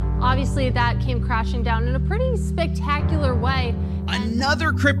Obviously, that came crashing down in a pretty spectacular way.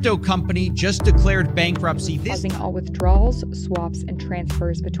 Another crypto company just declared bankruptcy. Causing all withdrawals, swaps, and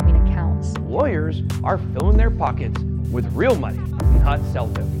transfers between accounts. Lawyers are filling their pockets with real money, not sell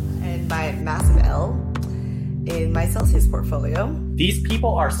tokens. And by massive L in my Celsius portfolio. These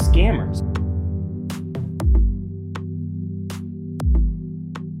people are scammers.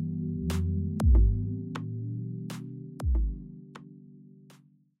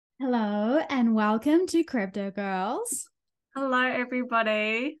 Hello and welcome to Crypto Girls. Hello,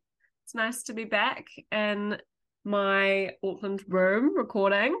 everybody. It's nice to be back in my Auckland room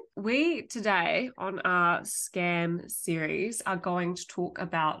recording. We today on our scam series are going to talk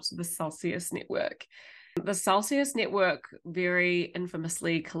about the Celsius network. The Celsius network very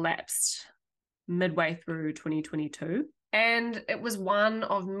infamously collapsed midway through 2022, and it was one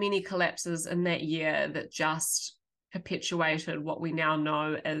of many collapses in that year that just perpetuated what we now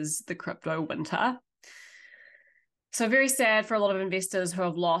know as the crypto winter. So very sad for a lot of investors who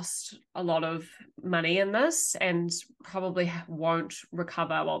have lost a lot of money in this and probably won't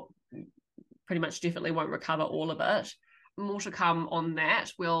recover, well, pretty much definitely won't recover all of it. More to come on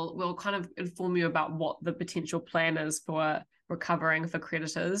that. We'll kind of inform you about what the potential plan is for recovering for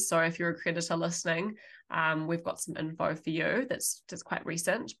creditors. So if you're a creditor listening, we've got some info for you that's just quite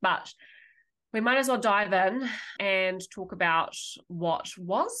recent, but we might as well dive in and talk about what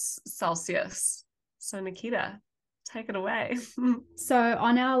was Celsius. So Nikita, take it away. So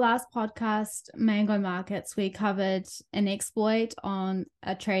on our last podcast, Mango Markets, we covered an exploit on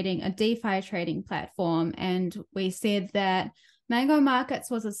a DeFi trading platform. And we said that Mango Markets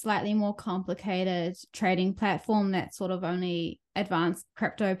was a slightly more complicated trading platform that sort of only advanced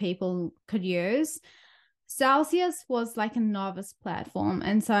crypto people could use. Celsius was like a novice platform.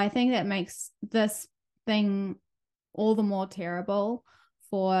 And so I think that makes this thing all the more terrible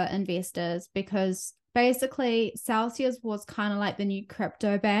for investors, because basically Celsius was kind of like the new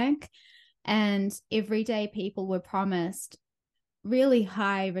crypto bank, and everyday people were promised really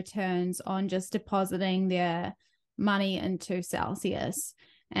high returns on just depositing their money into Celsius.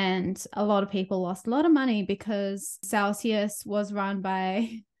 And a lot of people lost a lot of money because Celsius was run by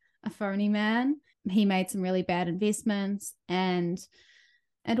a phony man. He made some really bad investments and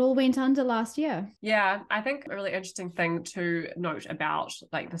it all went under last year. Yeah, I think a really interesting thing to note about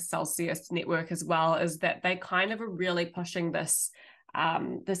like the Celsius network as well is that they kind of are really pushing this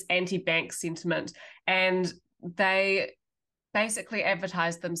anti-bank sentiment, and they basically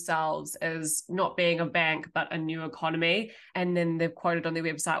advertise themselves as not being a bank but a new economy. And then they've quoted on their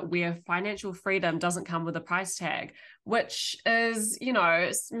website where financial freedom doesn't come with a price tag, which is,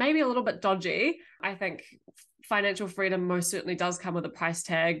 maybe a little bit dodgy. I think financial freedom most certainly does come with a price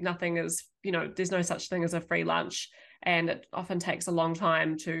tag. Nothing is, there's no such thing as a free lunch, and it often takes a long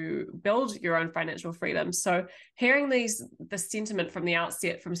time to build your own financial freedom. So hearing the sentiment from the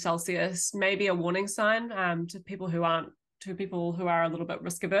outset from Celsius may be a warning sign to people who are a little bit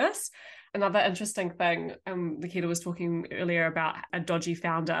risk averse. Another interesting thing, Nikita was talking earlier about a dodgy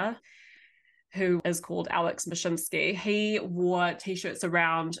founder who is called Alex Mashinsky. He wore t-shirts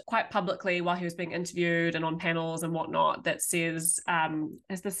around quite publicly while he was being interviewed and on panels and whatnot that says,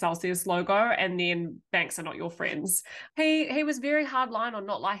 it's the Celsius logo, and then banks are not your friends. He was very hardline on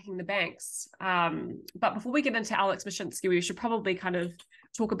not liking the banks. But before we get into Alex Mashinsky, we should probably kind of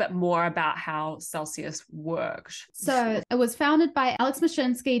talk a bit more about how Celsius worked. So it was founded by Alex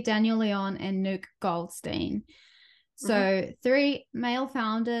Mashinsky, Daniel Leon, and Nuke Goldstein. So three male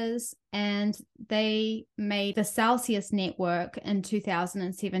founders, and they made the Celsius network in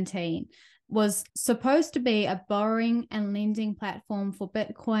 2017. Was supposed to be a borrowing and lending platform for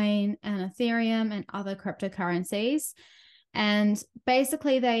Bitcoin and Ethereum and other cryptocurrencies. And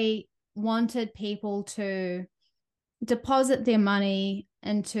basically they wanted people to deposit their money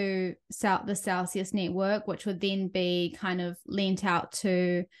into the Celsius network, which would then be kind of lent out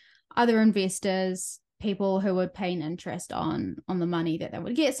to other investors, people who would pay an interest on the money that they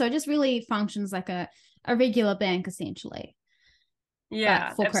would get. So it just really functions like a regular bank, essentially.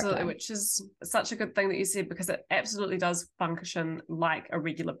 Yeah, absolutely, which is such a good thing that you said, because it absolutely does function like a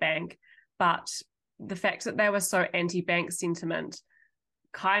regular bank. But the fact that they were so anti-bank sentiment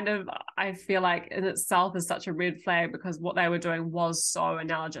kind of, I feel like in itself is such a red flag, because what they were doing was so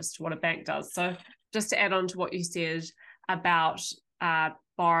analogous to what a bank does. So just to add on to what you said about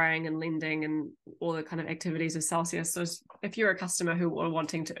borrowing and lending and all the kind of activities of Celsius. So if you're a customer who were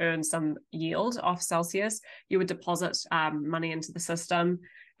wanting to earn some yield off Celsius, you would deposit money into the system,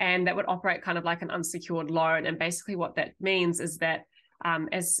 and that would operate kind of like an unsecured loan. And basically what that means is that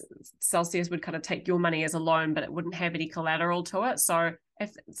as Celsius would kind of take your money as a loan, but it wouldn't have any collateral to it. So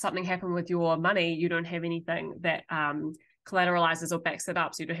if something happened with your money, you don't have anything that collateralizes or backs it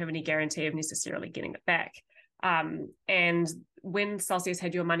up. So you don't have any guarantee of necessarily getting it back. And when Celsius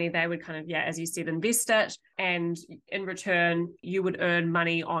had your money, they would kind of, as you said, invest it. And in return, you would earn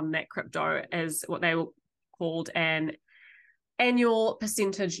money on that crypto as what they were called an annual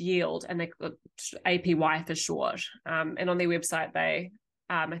percentage yield, and they APY for short. And on their website, they,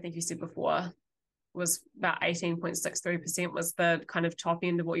 I think you said before, was about 18.63% was the kind of top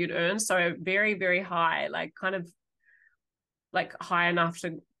end of what you'd earn. So very, very high, like kind of like high enough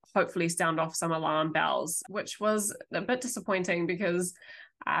to hopefully sound off some alarm bells, which was a bit disappointing because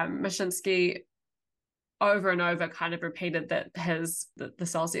Mashinsky over and over kind of repeated that the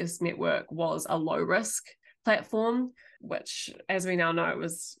Celsius network was a low risk platform, which, as we now know,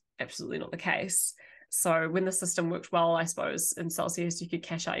 was absolutely not the case. So when the system worked well, I suppose in Celsius, you could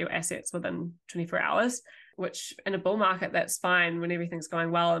cash out your assets within 24 hours, which in a bull market, that's fine when everything's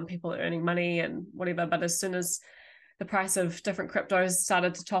going well and people are earning money and whatever. But as soon as the price of different cryptos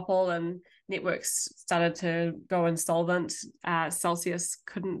started to topple and networks started to go insolvent, Celsius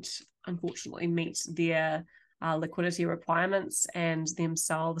couldn't, unfortunately, meet their liquidity requirements and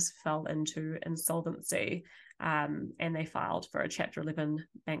themselves fell into insolvency, and they filed for a Chapter 11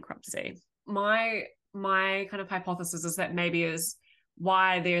 bankruptcy. My kind of hypothesis is that maybe is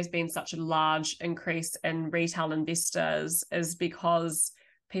why there's been such a large increase in retail investors is because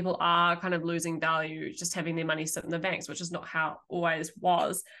people are kind of losing value just having their money sit in the banks, which is not how it always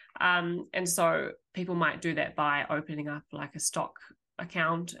was. And so people might do that by opening up like a stock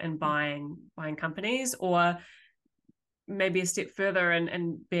account and buying companies, or maybe a step further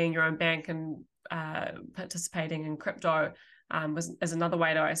and being your own bank and participating in crypto is another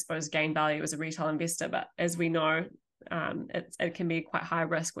way to, I suppose, gain value as a retail investor. But as we know, it can be quite high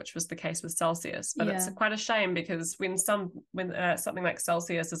risk, which was the case with Celsius. But it's quite a shame because when something like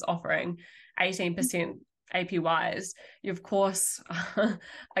Celsius is offering 18% APYs, you of course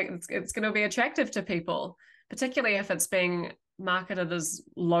it's going to be attractive to people, particularly if it's being marketed as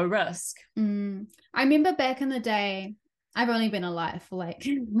low risk. I remember back in the day, I've only been alive for like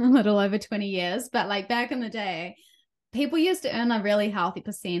a little over 20 years, but like back in the day, people used to earn a really healthy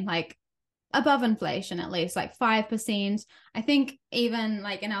percent, like above inflation, at least like 5%. I think even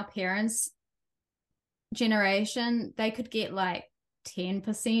like in our parents' generation, they could get like 10%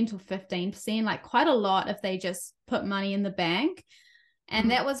 or 15%, like quite a lot if they just put money in the bank.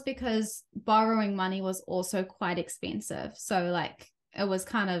 And that was because borrowing money was also quite expensive. So like it was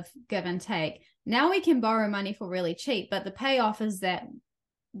kind of give and take. Now we can borrow money for really cheap, but the payoff is that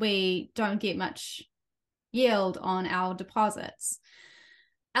we don't get much yield on our deposits.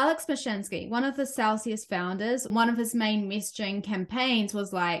 Alex Mashinsky, one of the Celsius founders, one of his main messaging campaigns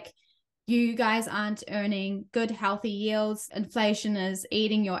was like, you guys aren't earning good, healthy yields. Inflation is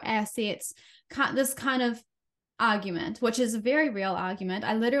eating your assets. This kind of argument, which is a very real argument.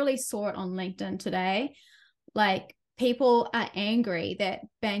 I literally saw it on LinkedIn today. Like, people are angry that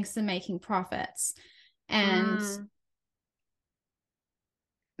banks are making profits and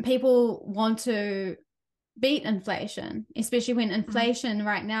people want to beat inflation, especially when inflation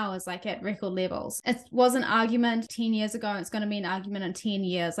right now is like at record levels. It was an argument 10 years ago. It's going to be an argument in 10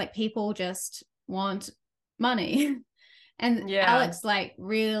 years. Like, people just want money. And Alex like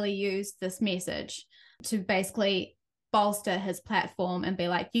really used this message to basically bolster his platform and be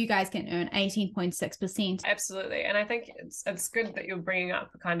like, you guys can earn 18.6%. Absolutely. And I think it's good that you're bringing up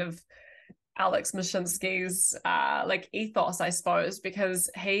kind of Alex Mashinsky's like ethos, I suppose, because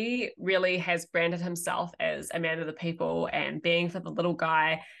he really has branded himself as a man of the people and being for the little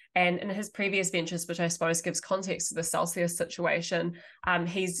guy. And in his previous ventures, which I suppose gives context to the Celsius situation,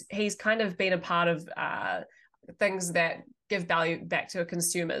 he's kind of been a part of things that give value back to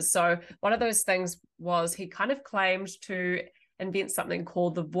consumers. So one of those things was he kind of claimed to invent something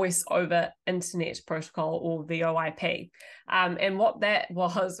called the Voice over Internet Protocol, or VoIP. And what that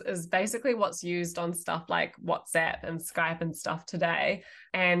was is basically what's used on stuff like WhatsApp and Skype and stuff today,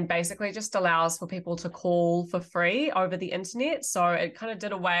 and basically just allows for people to call for free over the internet. So it kind of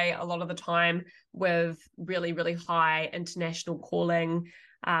did away a lot of the time with really, really high international calling,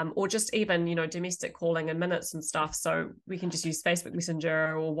 or just even, domestic calling in minutes and stuff. So we can just use Facebook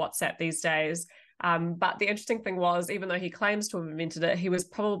Messenger or WhatsApp these days. But the interesting thing was, even though he claims to have invented it, he was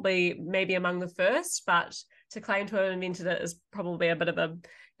probably maybe among the first, but to claim to have invented it is probably a bit of a,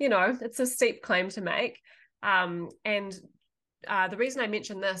 it's a steep claim to make. And the reason I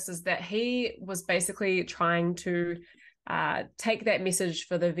mention this is that he was basically trying to take that message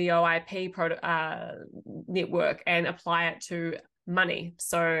for the VoIP network and apply it to money.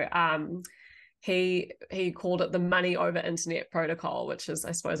 So he called it the money over internet protocol, which is,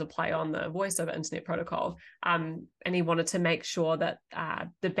 I suppose, a play on the voice over internet protocol. And he wanted to make sure that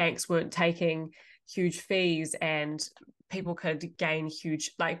the banks weren't taking huge fees and people could gain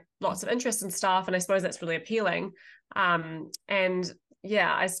huge, like lots of interest and stuff. And I suppose that's really appealing. And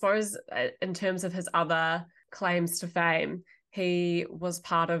yeah, I suppose in terms of his other claims to fame, he was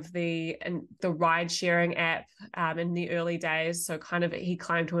part of the ride sharing app in the early days. So kind of he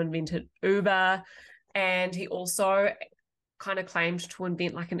claimed to have invented Uber, and he also kind of claimed to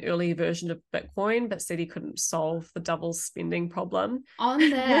invent like an early version of Bitcoin, but said he couldn't solve the double spending problem. On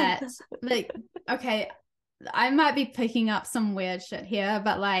that, like, okay, I might be picking up some weird shit here,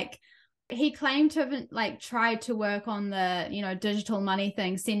 but like he claimed to have like tried to work on the, you know, digital money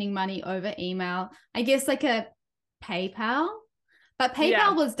thing, sending money over email, I guess like a PayPal, but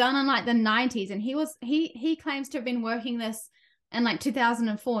PayPal was done in like the 90s, and he claims to have been working this in like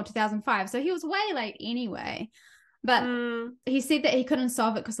 2004, 2005. So he was way late anyway. But he said that he couldn't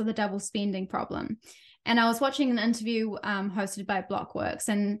solve it because of the double spending problem. And I was watching an interview hosted by Blockworks,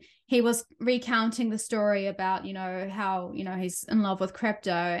 and he was recounting the story about, you know, how, you know, he's in love with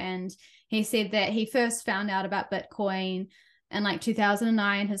crypto. And he said that he first found out about Bitcoin in like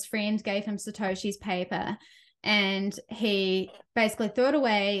 2009. His friend gave him Satoshi's paper, and he basically threw it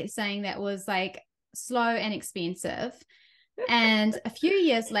away, saying that was like slow and expensive. And a few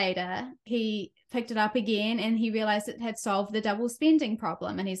years later, he picked it up again, and he realized it had solved the double spending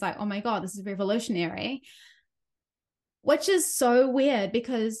problem. And he's like, oh my God, this is revolutionary, which is so weird,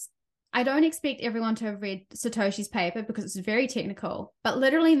 because I don't expect everyone to have read Satoshi's paper because it's very technical. But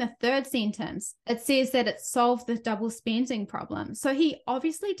literally in the third sentence, it says that it solved the double spending problem. So he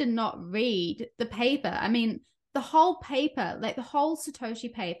obviously did not read the paper. I mean, the whole paper, like the whole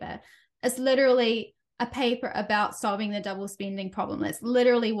Satoshi paper, is literally a paper about solving the double spending problem. That's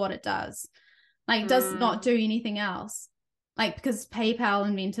literally what it does. Like, does not do anything else. Like, because PayPal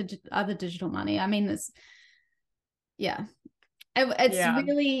invented other digital money. I mean, it's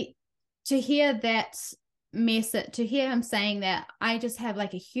really, to hear that message, to hear him saying that, I just have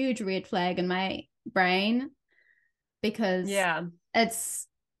like a huge red flag in my brain, because it's,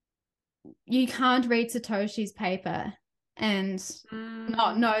 you can't read Satoshi's paper and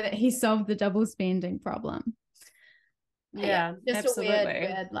not know that he solved the double spending problem. Just absolutely. A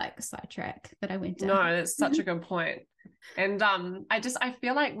weird like sidetrack that I went down. No, that's such a good point. And I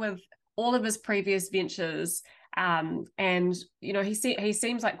feel like with all of his previous ventures, and you know, he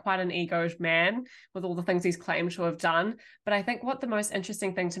seems like quite an egoed man with all the things he's claimed to have done. But I think what the most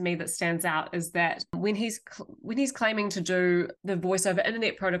interesting thing to me that stands out is that when he's claiming to do the voice over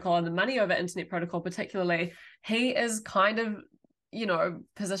internet protocol and the money over internet protocol particularly, he is kind of, you know,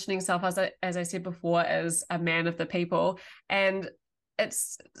 positioning himself as I said before, as a man of the people. And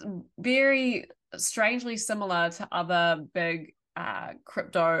it's very strangely similar to other big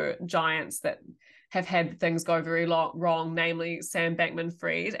crypto giants that have had things go very wrong, namely Sam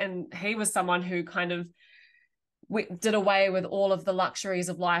Bankman-Fried. And he was someone who kind of did away with all of the luxuries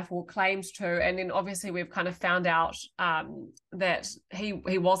of life, or claimed to. And then obviously we've kind of found out that he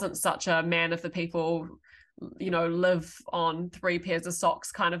wasn't such a man of the people, you know, live on 3 pairs of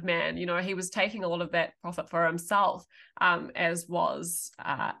socks kind of man. You know, he was taking a lot of that profit for himself, as was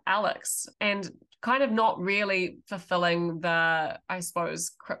Alex, and kind of not really fulfilling the, I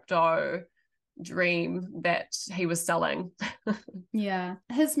suppose, crypto dream that he was selling. Yeah.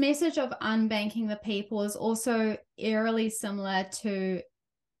 His message of unbanking the people is also eerily similar to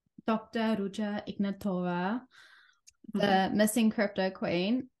Dr. Ruja Ignatova, the missing crypto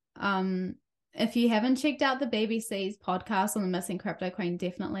queen. If you haven't checked out the BBC's podcast on the missing crypto queen,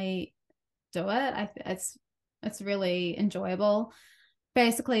 definitely do it. It's really enjoyable.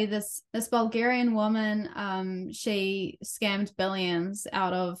 Basically, this Bulgarian woman, she scammed billions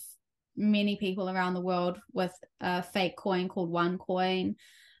out of many people around the world with a fake coin called OneCoin.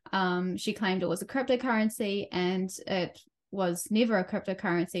 She claimed it was a cryptocurrency, and it was never a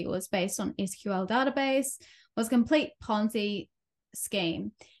cryptocurrency. It was based on SQL database. It was a complete Ponzi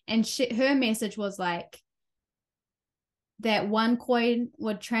scheme. And her message was like that OneCoin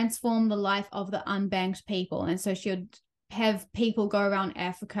would transform the life of the unbanked people. And so she would have people go around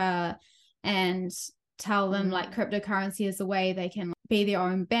Africa and tell them like cryptocurrency is the way they can be their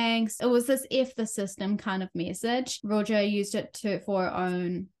own banks. It was this F the system kind of message. Roger used it for her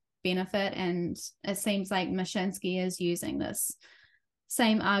own benefit, and it seems like Mashinsky is using this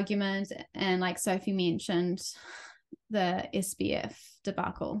same argument. And like Sophie mentioned, the SBF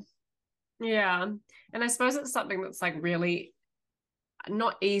debacle. Yeah. And I suppose it's something that's like really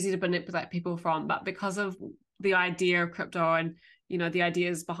not easy to manipulate people from, but because of the idea of crypto and, the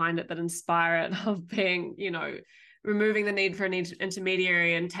ideas behind it that inspire it, of being, removing the need for an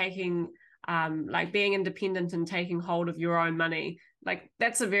intermediary and taking, being independent and taking hold of your own money. Like,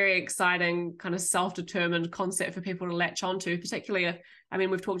 that's a very exciting kind of self-determined concept for people to latch onto, particularly if,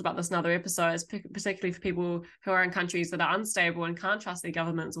 we've talked about this in other episodes, particularly for people who are in countries that are unstable and can't trust their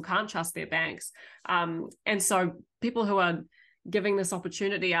governments or can't trust their banks. And so people who are giving this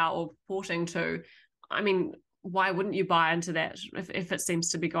opportunity out or purporting to, why wouldn't you buy into that if it seems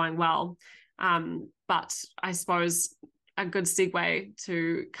to be going well? But I suppose a good segue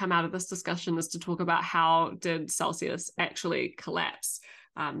to come out of this discussion is to talk about how did Celsius actually collapse,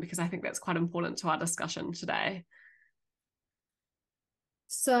 because I think that's quite important to our discussion today.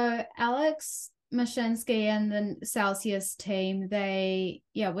 So Alex Mashinsky and the Celsius team, they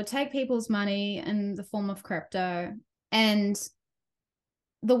would take people's money in the form of crypto, and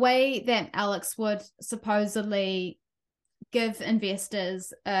the way that Alex would supposedly give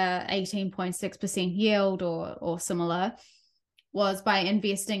investors a 18.6% yield or similar was by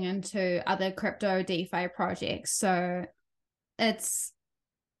investing into other crypto DeFi projects. So it's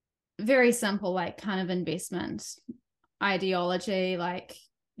very simple, like kind of investment ideology. Like,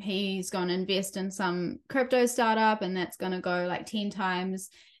 he's going to invest in some crypto startup and that's going to go like 10 times,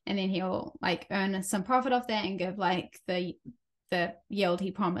 and then he'll like earn some profit off that and give like the yield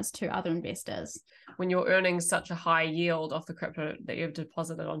he promised to other investors. When you're earning such a high yield off the crypto that you've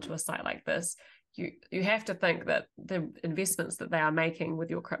deposited onto a site like this, you have to think that the investments that they are making with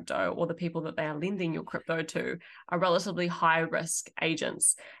your crypto, or the people that they are lending your crypto to, are relatively high risk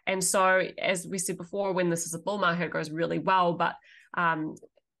agents. And so, as we said before, when this is a bull market, it goes really well, but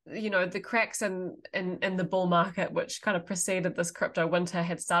the cracks in the bull market, which kind of preceded this crypto winter,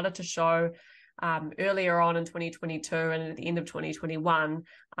 had started to show earlier on in 2022 and at the end of 2021.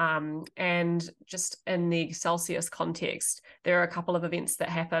 And just in the Celsius context, there are a couple of events that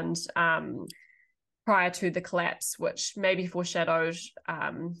happened prior to the collapse, which maybe foreshadowed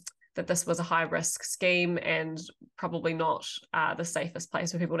that this was a high-risk scheme and probably not the safest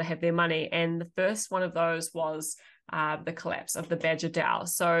place for people to have their money. And the first one of those was the collapse of the Badger DAO.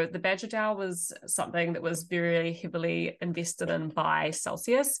 So the Badger DAO was something that was very heavily invested in by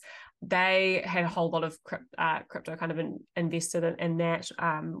Celsius. They had a whole lot of crypto kind of invested in that,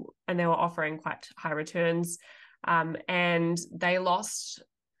 and they were offering quite high returns. And they lost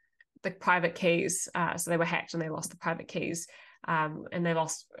the private keys. So they were hacked and they lost the private keys. And they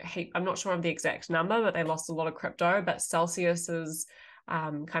lost, I'm not sure of the exact number, but they lost a lot of crypto. But Celsius's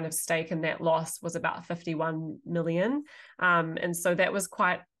kind of stake in that loss was about 51 million. And so that was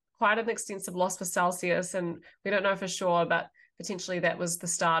quite an extensive loss for Celsius. And we don't know for sure, but potentially that was the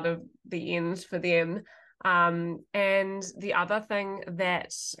start of the end for them. And the other thing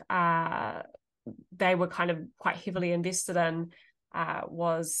that they were kind of quite heavily invested in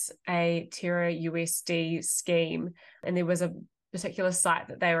was a Terra USD scheme. And there was a particular site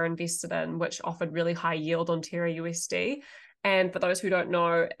that they were invested in which offered really high yield on Terra USD. And for those who don't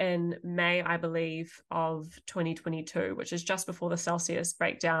know, in May, I believe, of 2022, which is just before the Celsius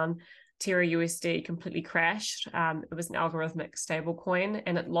breakdown, Terra USD completely crashed. It was an algorithmic stable coin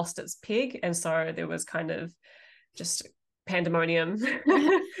and it lost its peg. And so there was kind of just pandemonium.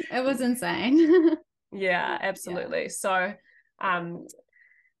 It was insane. Yeah, absolutely. Yeah. So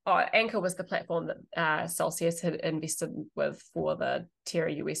Anchor was the platform that Celsius had invested with for the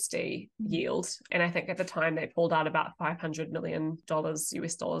Terra USD yield. And I think at the time they pulled out about $500 million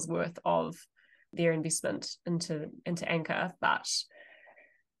US dollars worth of their investment into Anchor. But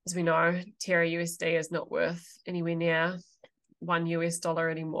as we know, Terra USD is not worth anywhere near $1 US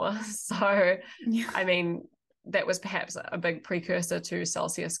anymore. So, yeah. That was perhaps a big precursor to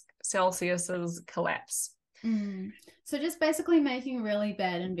Celsius's collapse. So just basically making really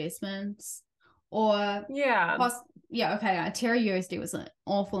bad investments, or Terra USD was an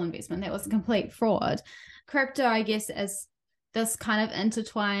awful investment. That was a complete fraud. Crypto, I guess, is this kind of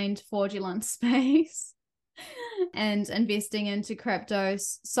intertwined fraudulent space. And investing into crypto,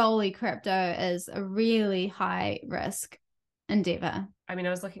 solely crypto, is a really high risk endeavor. I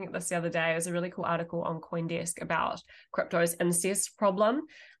was looking at this the other day. It was a really cool article on CoinDesk about crypto's incest problem.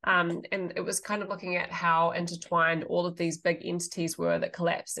 And it was kind of looking at how intertwined all of these big entities were that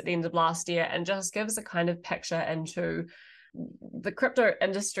collapsed at the end of last year, and just gives a kind of picture into the crypto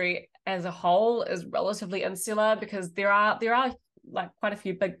industry as a whole is relatively insular, because there are like quite a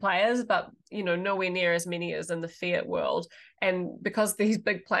few big players, but nowhere near as many as in the fiat world. And because these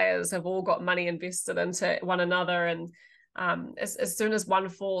big players have all got money invested into one another, and as soon as one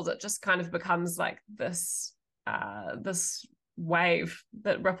falls, it just kind of becomes like this wave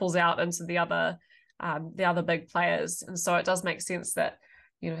that ripples out into the other the other big players. And so it does make sense that,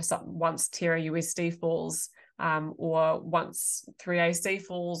 once Terra USD falls, or once 3AC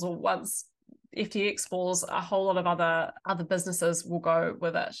falls, or once FTX falls, a whole lot of other businesses will go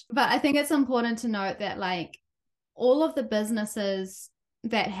with it. But I think it's important to note that like all of the businesses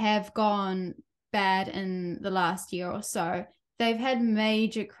that have gone bad in the last year or so, they've had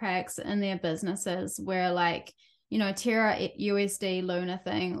major cracks in their businesses where like, Terra USD Luna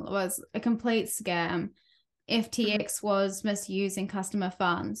thing was a complete scam. FTX was misusing customer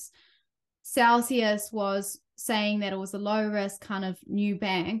funds. Celsius was saying that it was a low risk kind of new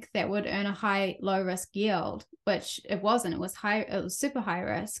bank that would earn a high low risk yield, which it wasn't. It was super high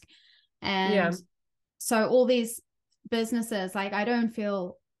risk. And so all these businesses, like I don't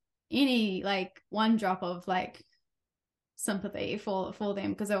feel any like one drop of like sympathy for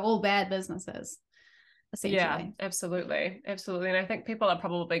them because they're all bad businesses. Yeah, absolutely. And I think people are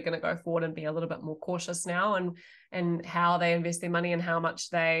probably going to go forward and be a little bit more cautious now and how they invest their money and how much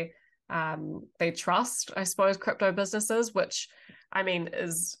they trust, I suppose, crypto businesses, which I mean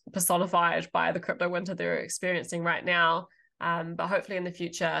is personified by the crypto winter they're experiencing right now. But hopefully in the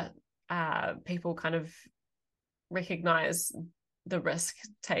future, people kind of recognize the risk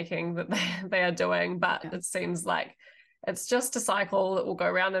taking that they are doing. But it seems like it's just a cycle that will go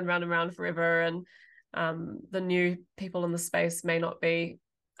round and round and round forever. And the new people in the space may not be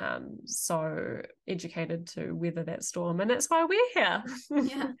so educated to weather that storm, and that's why we're here.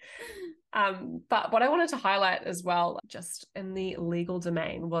 But what I wanted to highlight as well, just in the legal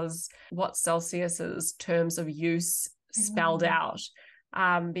domain, was what Celsius's terms of use spelled out,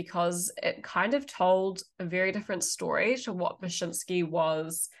 because it kind of told a very different story to what Wyszynski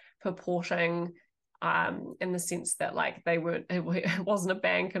was purporting, in the sense that like it wasn't a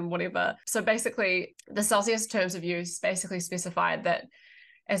bank and whatever. So basically the Celsius terms of use basically specified that,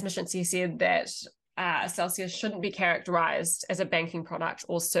 as Wyszynski said, that Celsius shouldn't be characterized as a banking product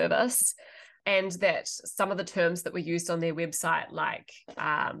or service, and that some of the terms that were used on their website, like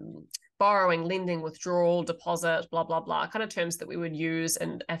borrowing, lending, withdrawal, deposit, blah, blah, blah, kind of terms that we would use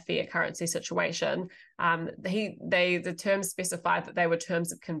in a fiat currency situation. The terms specified that they were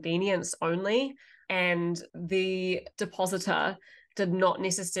terms of convenience only, and the depositor did not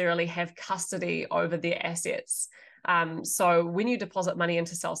necessarily have custody over their assets. So when you deposit money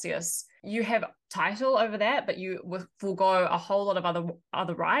into Celsius, you have title over that, but you forego a whole lot of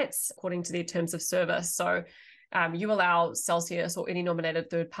other rights according to their terms of service. So you allow Celsius or any nominated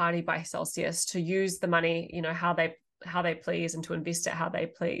third party by Celsius to use the money, how they please, and to invest it how they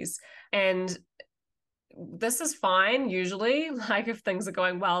please. And this is fine usually, like if things are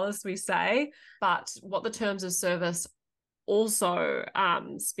going well, as we say. But what the terms of service also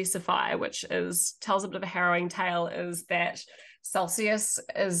specify, which tells a bit of a harrowing tale, is that Celsius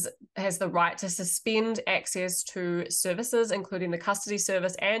has the right to suspend access to services, including the custody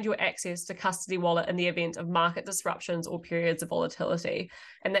service and your access to custody wallet, in the event of market disruptions or periods of volatility.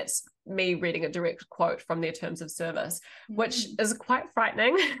 And that's me reading a direct quote from their terms of service, which is quite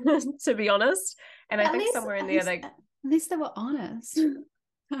frightening, to be honest. And I think somewhere in there at least they were honest.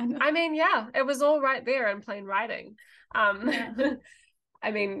 I mean, yeah, it was all right there in plain writing.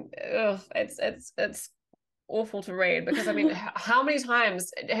 I mean, it's awful to read, because I mean, how many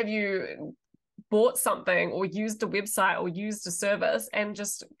times have you bought something or used a website or used a service and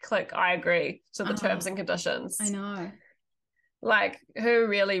just click I agree to the terms and conditions? I know. Like, who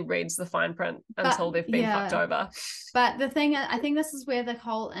really reads the fine print until they've been fucked over? But the thing, I think this is where the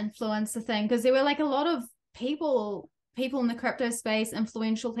whole influencer thing, because there were like a lot of people in the crypto space,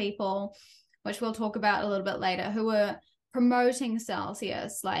 influential people, which we'll talk about a little bit later, who were promoting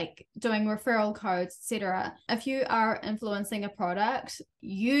Celsius, like doing referral codes, etc. If you are influencing a product,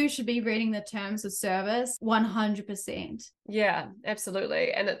 you should be reading the terms of service 100%. Yeah,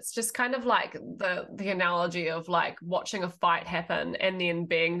 absolutely. And it's just kind of like the analogy of like watching a fight happen and then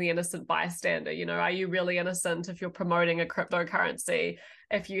being the innocent bystander. Are you really innocent if you're promoting a cryptocurrency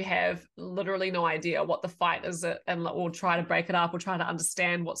if you have literally no idea what the fight is, or try to break it up or try to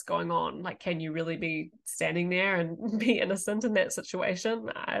understand what's going on? Like, can you really be standing there and be innocent in that situation?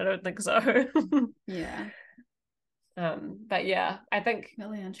 I don't think so. Yeah. But yeah, I think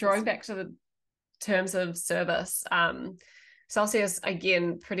really drawing back to the terms of service, Celsius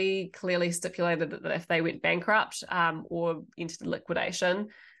again pretty clearly stipulated that if they went bankrupt or entered liquidation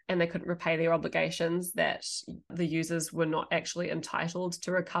and they couldn't repay their obligations, that the users were not actually entitled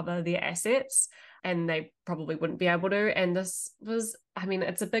to recover their assets, and they probably wouldn't be able to. And this was, I mean,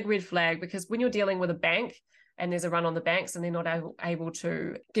 it's a big red flag, because when you're dealing with a bank and there's a run on the banks and they're not able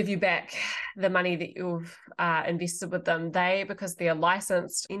to give you back the money that you've invested with them, because they're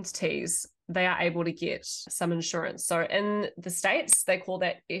licensed entities, they are able to get some insurance. So in the States, they call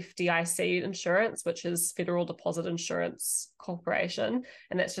that FDIC insurance, which is Federal Deposit Insurance Corporation.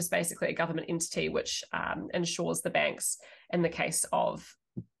 And that's just basically a government entity which insures the banks in the case of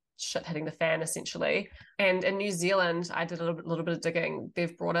shit hitting the fan, essentially. And in New Zealand, I did a little bit of digging.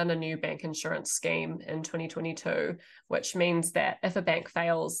 They've brought in a new bank insurance scheme in 2022, which means that if a bank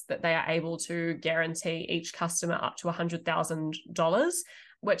fails, that they are able to guarantee each customer up to $100,000,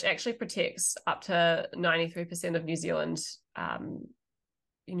 which actually protects up to 93% of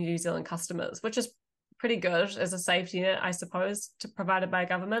New Zealand customers, which is pretty good as a safety net, I suppose, provided by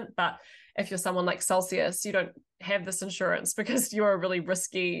government. But if you're someone like Celsius, you don't have this insurance because you're a really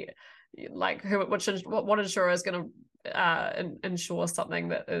risky, like what insurer is going to insure something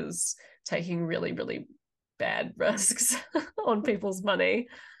that is taking really, really bad risks on people's money.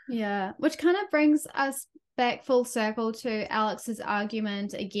 Yeah, which kind of brings us back full circle to Alex's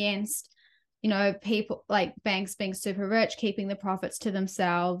argument against, people like banks being super rich, keeping the profits to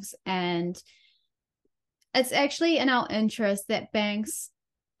themselves. And it's actually in our interest that banks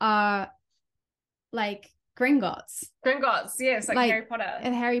are like Gringotts. Gringotts, yes, like Harry Potter.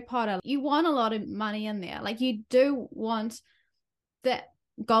 And Harry Potter. You want a lot of money in there. Like you do want the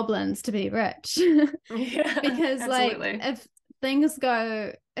goblins to be rich. Yeah, because absolutely.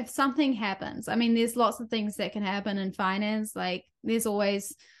 like if something happens, I mean, there's lots of things that can happen in finance. Like there's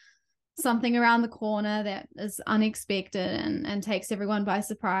always something around the corner that is unexpected and takes everyone by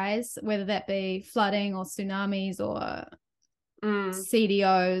surprise, whether that be flooding or tsunamis or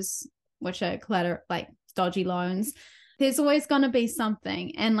CDOs, which are like dodgy loans. There's always going to be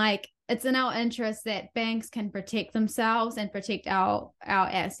something. And like, it's in our interest that banks can protect themselves and protect our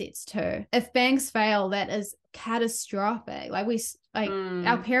assets too. If banks fail, that is catastrophic.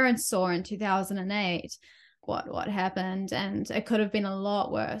 Our parents saw in 2008 what happened, and it could have been a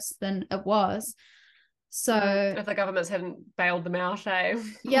lot worse than it was. So if the governments hadn't bailed them out,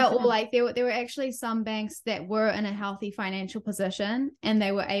 yeah, or like there were actually some banks that were in a healthy financial position and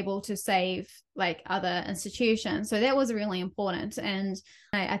they were able to save like other institutions. So that was really important. And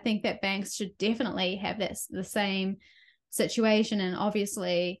I think that banks should definitely have the same situation. And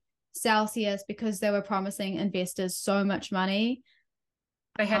obviously Celsius, because they were promising investors so much money,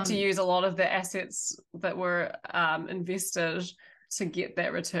 they had to use a lot of the assets that were invested to get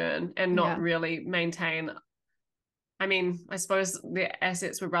that return and not really maintain. I mean, I suppose the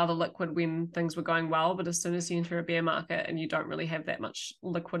assets were rather liquid when things were going well, but as soon as you enter a bear market and you don't really have that much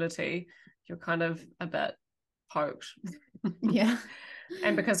liquidity, you're kind of a bit poked. Yeah.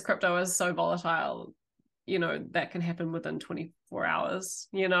 And because crypto is so volatile, that can happen within 24 hours,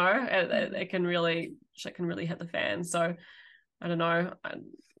 it can really hit the fan. So I don't know.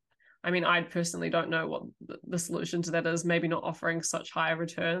 I mean, I personally don't know what the solution to that is. Maybe not offering such high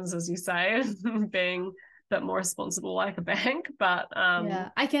returns, as you say, being a bit more responsible like a bank. But yeah,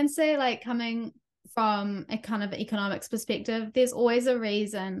 I can say, like, coming from a kind of economics perspective, there's always a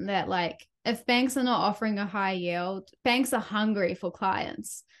reason that, like, if banks are not offering a high yield, banks are hungry for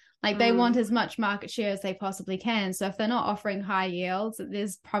clients. Like they want as much market share as they possibly can. So if they're not offering high yields,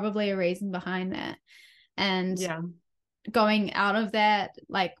 there's probably a reason behind that. And going out of that,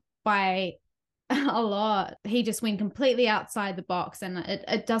 like, by a lot, he just went completely outside the box, and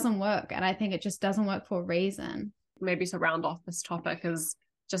it doesn't work. And I think it just doesn't work for a reason. Maybe to round off this topic is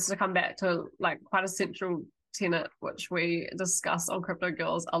just to come back to like quite a central tenet which we discuss on Crypto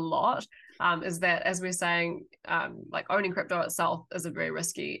Girls a lot, is that, as we're saying, like owning crypto itself is a very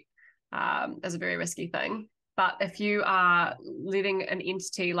risky thing. But if you are letting an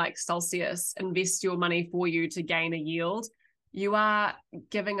entity like Celsius invest your money for you to gain a yield, you are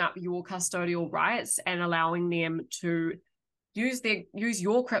giving up your custodial rights and allowing them to use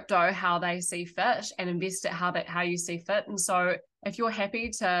your crypto how they see fit and invest it how you see fit. And so if you're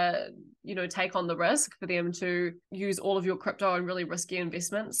happy to, take on the risk for them to use all of your crypto in really risky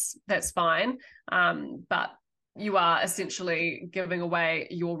investments, that's fine. But you are essentially giving away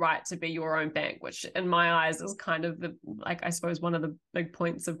your right to be your own bank, which in my eyes is kind of I suppose one of the big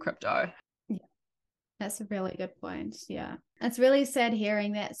points of crypto. That's a really good point. Yeah. It's really sad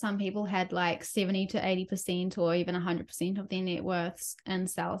hearing that some people had like 70 to 80% or even 100% of their net worths in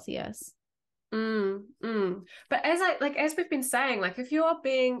Celsius. But as we've been saying, like if you're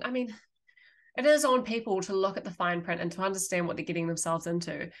being, I mean, it is on people to look at the fine print and to understand what they're getting themselves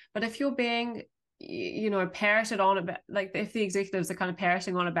into. But if you're being, parroted on about, like if the executives are kind of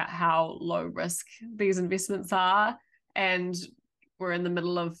parroting on about how low risk these investments are, and we're in the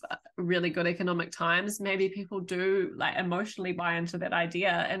middle of really good economic times, maybe people do like emotionally buy into that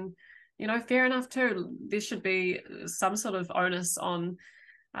idea. And, fair enough too. There should be some sort of onus on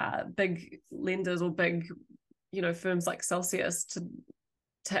big lenders or big, firms like Celsius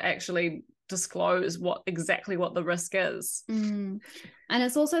to actually disclose exactly what the risk is. And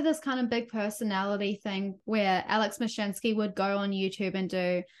it's also this kind of big personality thing where Alex Mashinsky would go on YouTube and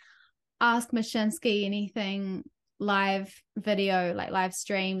do Ask Mashinsky Anything live video, like live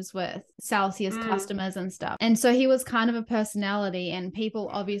streams with Celsius customers and stuff. And so he was kind of a personality, and people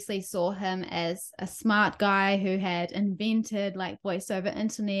obviously saw him as a smart guy who had invented like voice over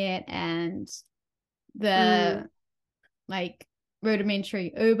internet and the like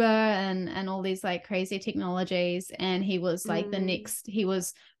rudimentary Uber and all these like crazy technologies. And he was like he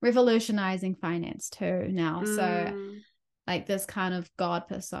was revolutionizing finance too now. So like this kind of God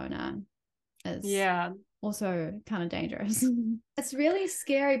persona is also kind of dangerous. It's really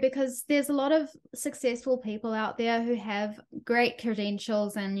scary because there's a lot of successful people out there who have great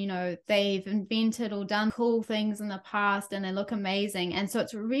credentials and, they've invented or done cool things in the past and they look amazing. And so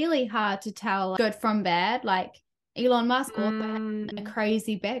it's really hard to tell good from bad. Like Elon Musk also had a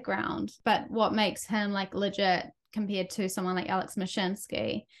crazy background, but what makes him like legit compared to someone like Alex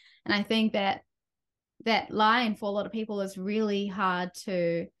Mashinsky? And I think that line for a lot of people is really hard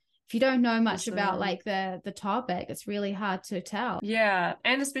to, if you don't know much about like the topic, it's really hard to tell. Yeah.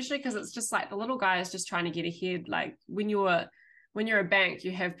 And especially because it's just like the little guy is just trying to get ahead. Like when you're a bank,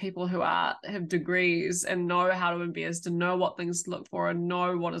 you have people who have degrees and know how to invest and know what things to look for and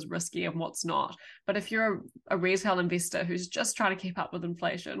know what is risky and what's not. But if you're a retail investor who's just trying to keep up with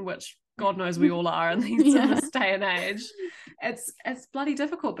inflation, which God knows we all are in this day and age, it's bloody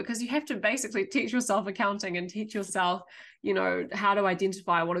difficult because you have to basically teach yourself accounting and teach yourself, how to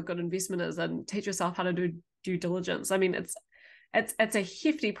identify what a good investment is and teach yourself how to do due diligence. I mean, it's a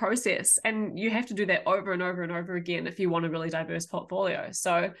hefty process, and you have to do that over and over and over again if you want a really diverse portfolio.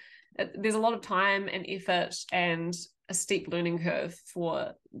 So there's a lot of time and effort and a steep learning curve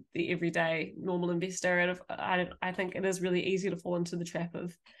for the everyday normal investor. And I think it is really easy to fall into the trap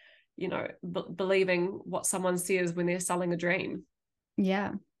of believing what someone says when they're selling a dream.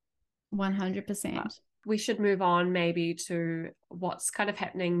 Yeah, 100%. We should move on maybe to what's kind of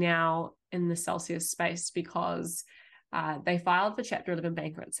happening now in the Celsius space, because they filed for Chapter 11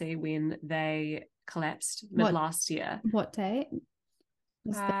 bankruptcy when they collapsed last year. What date?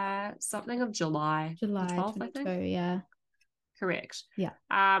 Something of July 12th, I think. Yeah. Correct. Yeah.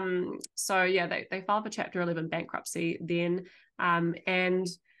 So yeah, they filed for Chapter 11 bankruptcy then, and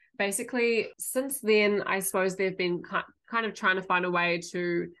basically since then, I suppose they've been kind of trying to find a way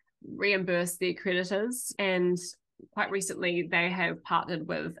to reimburse their creditors, and quite recently they have partnered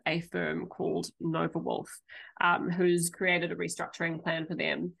with a firm called Nova Wolf, who's created a restructuring plan for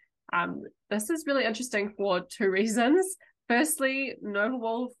them. This is really interesting for two reasons. Firstly, Nova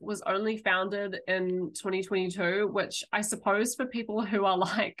Wolf was only founded in 2022, which I suppose for people who are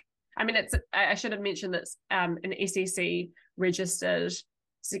like, I mean, I should have mentioned that's an SEC registered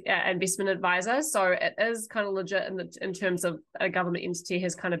investment advisor, so it is kind of legit in terms of a government entity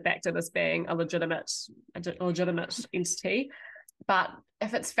has kind of backed it as being a legitimate entity. But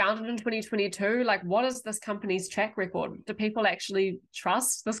if it's founded in 2022, like what is this company's track record? Do people actually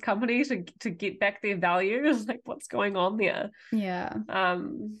trust this company to get back their value? Like what's going on there? Yeah.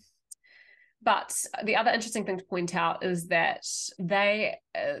 But the other interesting thing to point out is that that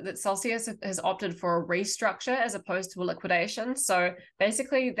Celsius has opted for a restructure as opposed to a liquidation. So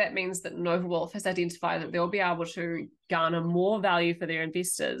basically that means that Nova Wolf has identified that they'll be able to garner more value for their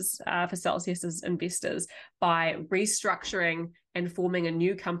investors, for Celsius's investors, by restructuring and forming a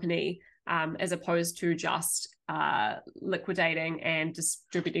new company, as opposed to just liquidating and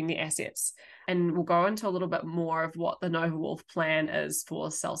distributing the assets. And we'll go into a little bit more of what the Nova Wolf plan is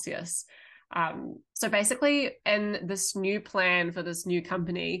for Celsius. So basically in this new plan for this new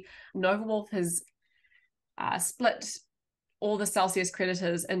company, Nova Wolf has split all the Celsius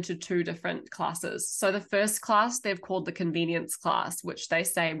creditors into two different classes. So the first class they've called the convenience class, which they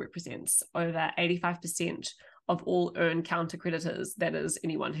say represents over 85% of all earned counter creditors. That is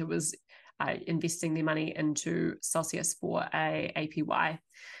anyone who was investing their money into Celsius for a APY.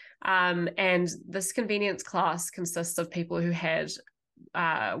 And this convenience class consists of people who had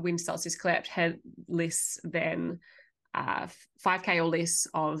when Celsius collapsed, had less than 5K or less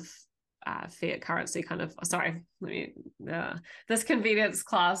of fiat currency this convenience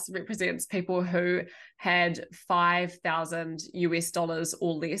class represents people who had $5,000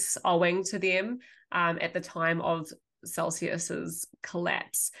 or less owing to them at the time of Celsius's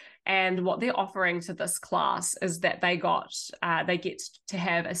collapse. And what they're offering to this class is that they get to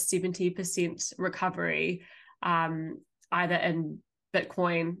have a 70% recovery, either in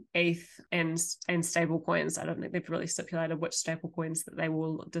Bitcoin, ETH, and stable coins. I don't think they've really stipulated which stable coins that they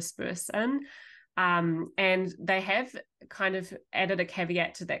will disperse in. And they have kind of added a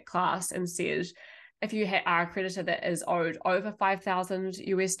caveat to that class and said, if you are a creditor that is owed over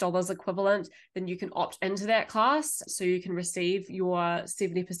 $5,000 equivalent, then you can opt into that class. So you can receive your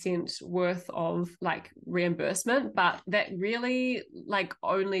 70% worth of like reimbursement. But that really like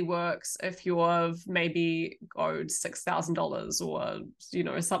only works if you're maybe owed $6,000 or, you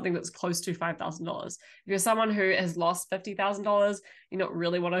know, something that's close to $5,000. If you're someone who has lost $50,000, you're not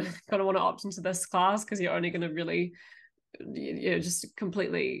really going to want to opt into this class because you're only going to really, you know, just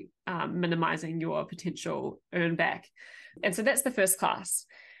completely minimizing your potential earn back. And so that's the first class.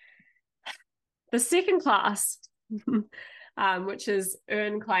 The second class, which is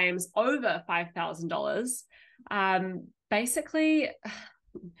earn claims over $5,000, basically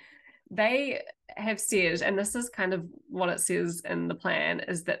they have said, and this is kind of what it says in the plan,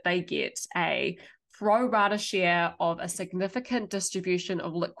 is that they get a pro rata share of a significant distribution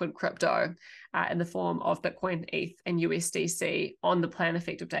of liquid crypto in the form of Bitcoin, ETH, and USDC on the plan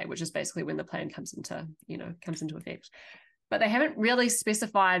effective date, which is basically when the plan comes into effect. But they haven't really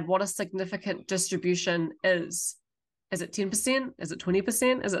specified what a significant distribution is. Is it 10%? Is it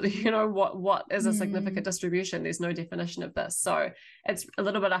 20%? Is it, you know, what is a significant distribution? There's no definition of this. So it's a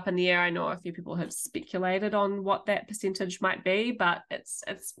little bit up in the air. I know a few people have speculated on what that percentage might be, but it's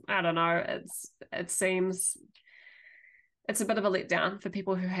I don't know. It seems it's a bit of a letdown for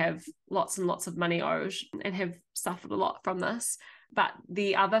people who have lots and lots of money owed and have suffered a lot from this. But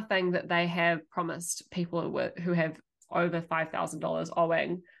the other thing that they have promised people who have over $5,000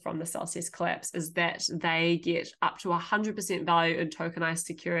 owing from the Celsius collapse is that they get up to 100% value in tokenized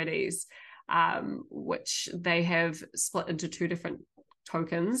securities, which they have split into two different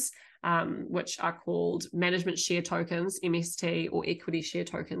tokens, which are called management share tokens, MST, or equity share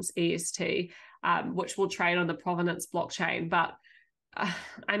tokens, EST, which will trade on the Provenance blockchain. But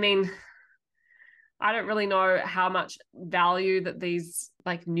I mean, I don't really know how much value that these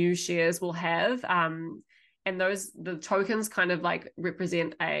like new shares will have. And the tokens kind of like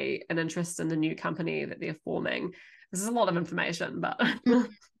represent an interest in the new company that they're forming. This is a lot of information, but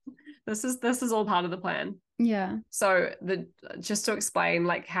this is all part of the plan. Yeah. So just to explain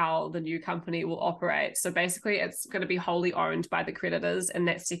like how the new company will operate. So basically it's going to be wholly owned by the creditors in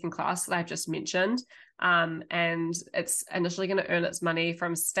that second class that I've just mentioned. And it's initially going to earn its money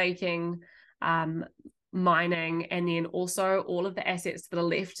from staking, mining, and then also all of the assets that are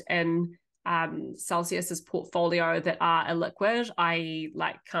left in Celsius's portfolio that are illiquid, i.e.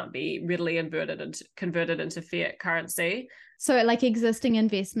 like can't be readily converted into fiat currency. So like existing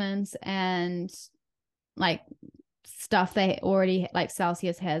investments and like stuff they already like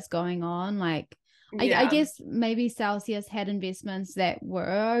Celsius has going on, like I guess maybe Celsius had investments that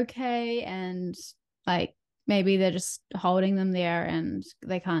were okay and like maybe they're just holding them there and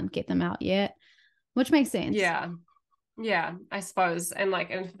they can't get them out yet, which makes sense. Yeah, I suppose. And like,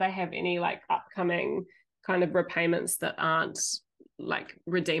 if they have any like upcoming kind of repayments that aren't like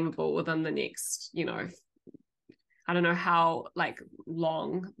redeemable within the next, you know, I don't know how like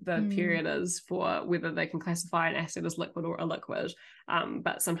long the period is for whether they can classify an asset as liquid or illiquid.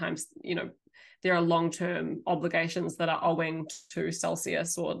 But sometimes, you know, there are long-term obligations that are owing to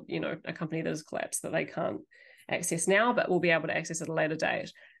Celsius or, you know, a company that has collapsed that they can't access now, but will be able to access at a later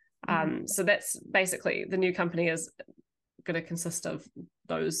date. So that's basically the new company is going to consist of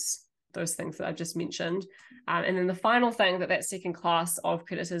those things that I've just mentioned. And then the final thing that second class of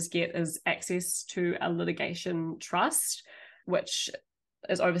creditors get is access to a litigation trust, which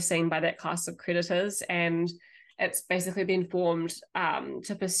is overseen by that class of creditors. And it's basically been formed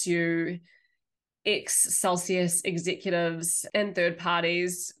to pursue ex-Celsius executives and third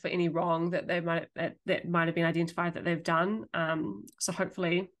parties for any wrong that might have been identified that they've done. So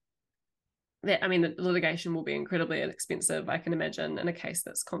hopefully the litigation will be incredibly inexpensive, I can imagine, in a case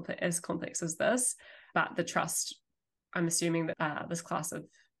that's as complex as this. But the trust, I'm assuming that this class of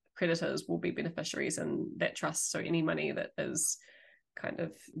creditors will be beneficiaries in that trust. So any money that is kind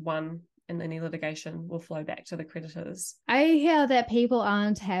of won in any litigation will flow back to the creditors. I hear that people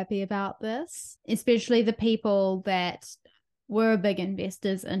aren't happy about this, especially the people that were big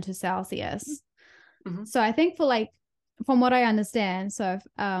investors into Celsius. Mm-hmm. So I think from what I understand, so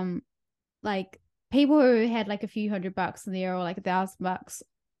like people who had like a few $100 in there or like $1,000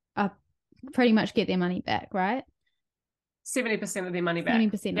 pretty much get their money back, right? 70% of their money back.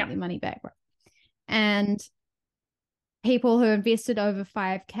 70% of their money back, right? And people who invested over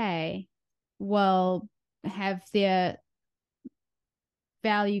 $5,000 will have their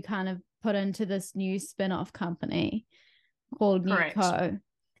value kind of put into this new spin-off company. called Correct. Newco.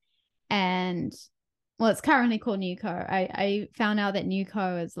 And well, it's currently called Newco. I found out that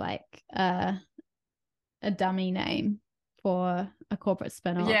Newco is like a dummy name for a corporate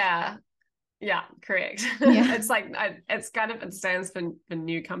spinoff. Yeah, correct. Yeah. It's like it's kind of, it stands for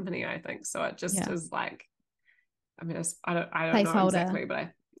new company, I think. So it just is like, I mean, I don't know exactly, but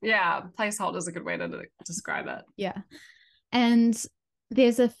placeholder is a good way to describe it. Yeah. And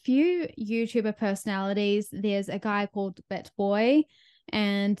there's a few YouTuber personalities. There's a guy called BitBoy,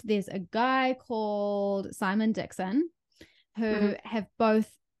 and there's a guy called Simon Dixon, who have both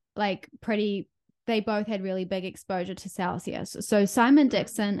they both had really big exposure to Celsius. So Simon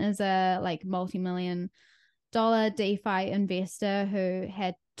Dixon is a like multi-million-dollar DeFi investor who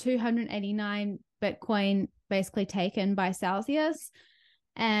had 289 Bitcoin basically taken by Celsius.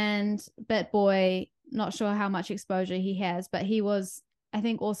 And BitBoy, not sure how much exposure he has, but he was, I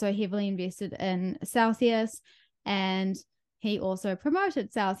think, also heavily invested in Celsius, and he also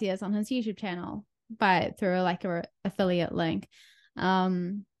promoted Celsius on his YouTube channel through like a affiliate link.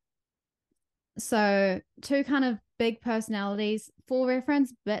 So two kind of big personalities. For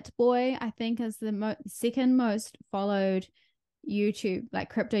reference, BitBoy, I think, is the second most followed YouTube, like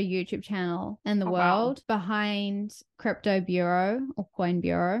crypto YouTube channel in the world, behind Crypto Bureau or Coin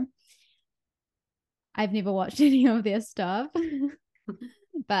Bureau. I've never watched any of their stuff.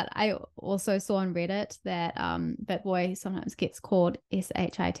 But I also saw on Reddit that BitBoy sometimes gets called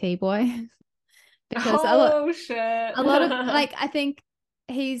SHIT boy. Because a lot of like, I think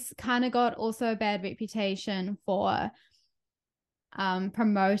he's kind of got also a bad reputation for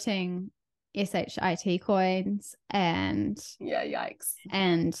promoting SHIT coins and yikes.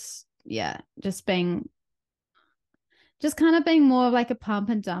 And just kind of being more of like a pump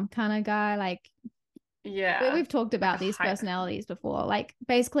and dump kind of guy. Like, we've talked about these personalities before. Like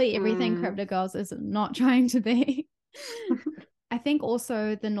basically everything Crypto Girls is not trying to be. I think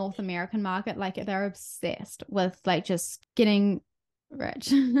also the North American market, like they're obsessed with like just getting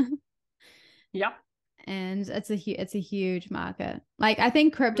rich. Yep. And it's a huge market. Like I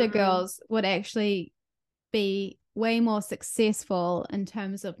think Crypto Girls would actually be way more successful in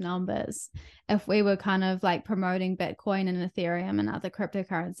terms of numbers if we were kind of like promoting Bitcoin and Ethereum and other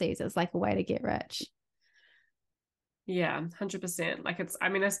cryptocurrencies as like a way to get rich. Yeah, 100%. Like I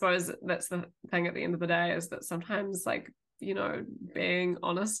mean, I suppose that's the thing at the end of the day, is that sometimes like, you know, being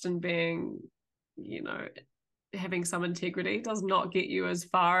honest and being, you know, having some integrity does not get you as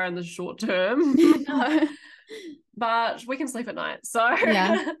far in the short term. No. But we can sleep at night. So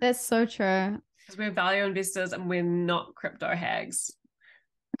yeah, that's so true. Because we're value investors and we're not crypto hags.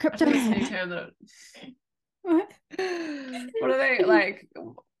 Crypto hags. Term that what are they like?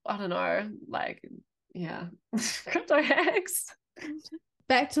 I don't know. Like, yeah, crypto hags.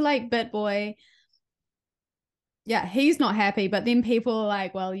 Back to like BitBoy. Yeah, he's not happy, but then people are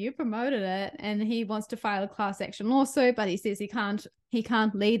like, well, you promoted it, and he wants to file a class action lawsuit, but he says he can't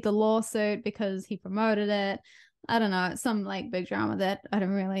lead the lawsuit because he promoted it. I don't know, it's some like big drama that I don't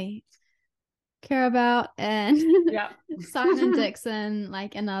really care about. And Simon Dixon,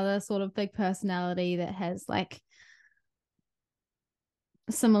 like another sort of big personality that has like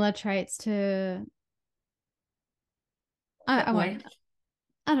similar traits to I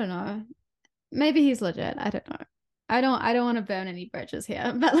don't know. Maybe he's legit. I don't know. I don't want to burn any bridges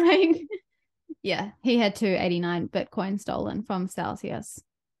here, but like, yeah, he had 289 Bitcoin stolen from Celsius.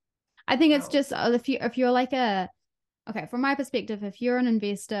 I think it's just if you're like from my perspective, if you're an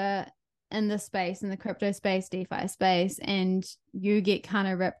investor in this space, in the crypto space, DeFi space, and you get kind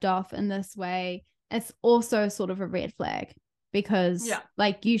of ripped off in this way, it's also sort of a red flag. Because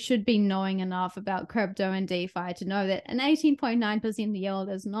like you should be knowing enough about crypto and DeFi to know that an 18.9% yield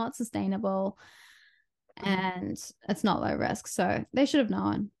is not sustainable and it's not low risk. So they should have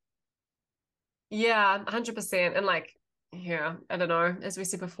known. Yeah, 100%. And like, yeah, I don't know. As we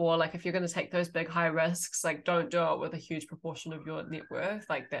said before, like if you're going to take those big high risks, like don't do it with a huge proportion of your net worth.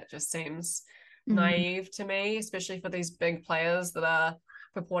 Like that just seems naive to me, especially for these big players that are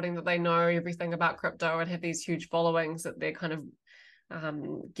purporting that they know everything about crypto and have these huge followings that they're kind of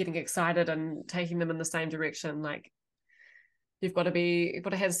getting excited and taking them in the same direction. Like you've got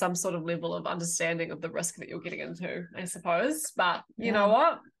to have some sort of level of understanding of the risk that you're getting into, I suppose. But you know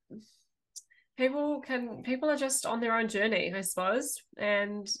what? People are just on their own journey, I suppose,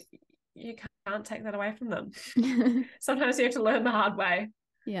 and you can't take that away from them. Sometimes you have to learn the hard way.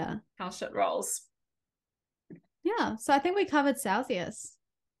 Yeah. How shit rolls. Yeah. So I think we covered Celsius.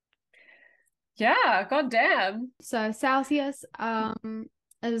 Yeah, goddamn. So Celsius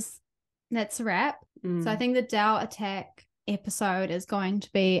that's a wrap. So I think the DAO attack episode is going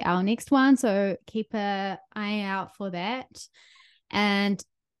to be our next one. So keep an eye out for that. And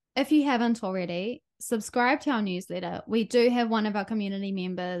if you haven't already, subscribe to our newsletter. We do have one of our community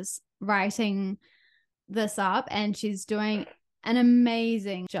members writing this up, and she's doing an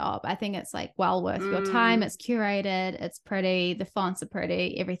amazing job. I think it's like well worth your time. It's curated, it's pretty, the fonts are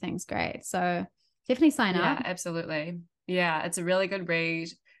pretty, everything's great. So definitely sign up. Yeah, absolutely. Yeah, it's a really good read.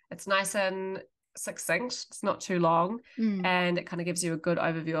 It's nice and succinct. It's not too long. And it kind of gives you a good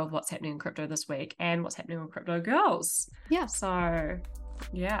overview of what's happening in crypto this week and what's happening with Crypto Girls. Yeah. So,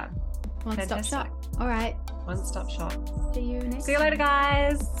 yeah. One-stop shop. All right. One-stop shop. See you next See you later,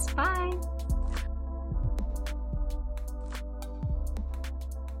 guys. Bye.